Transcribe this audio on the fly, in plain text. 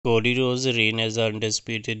Cody Rhodes' reign as the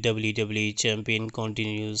undisputed WWE champion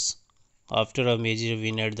continues after a major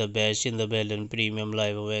win at the Bash in the Bell Premium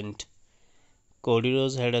Live event. Cody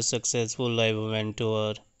Rhodes had a successful live event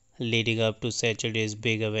tour leading up to Saturday's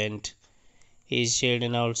big event. He shared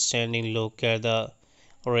an outstanding look at the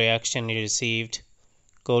reaction he received.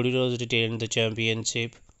 Cody Rhodes retained the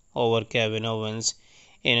championship over Kevin Owens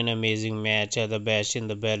in an amazing match at the Bash in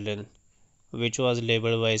the Berlin, which was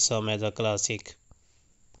labeled by some as a classic.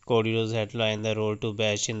 Cody Rhodes headlined the Road to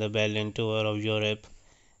Bash in the Berlin tour of Europe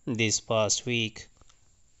this past week,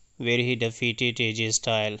 where he defeated AJ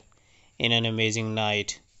Styles in an amazing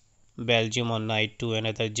night. Belgium on night 2 and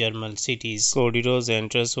other German cities. Cody Rhodes'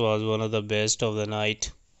 entrance was one of the best of the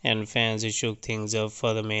night, and fans shook things up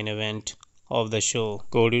for the main event of the show.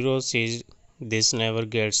 Cody Rhodes says this never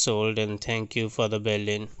gets old and thank you for the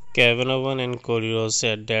Berlin. Kevin Owens and Cody Rhodes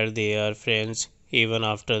said that they are friends even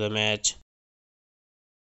after the match.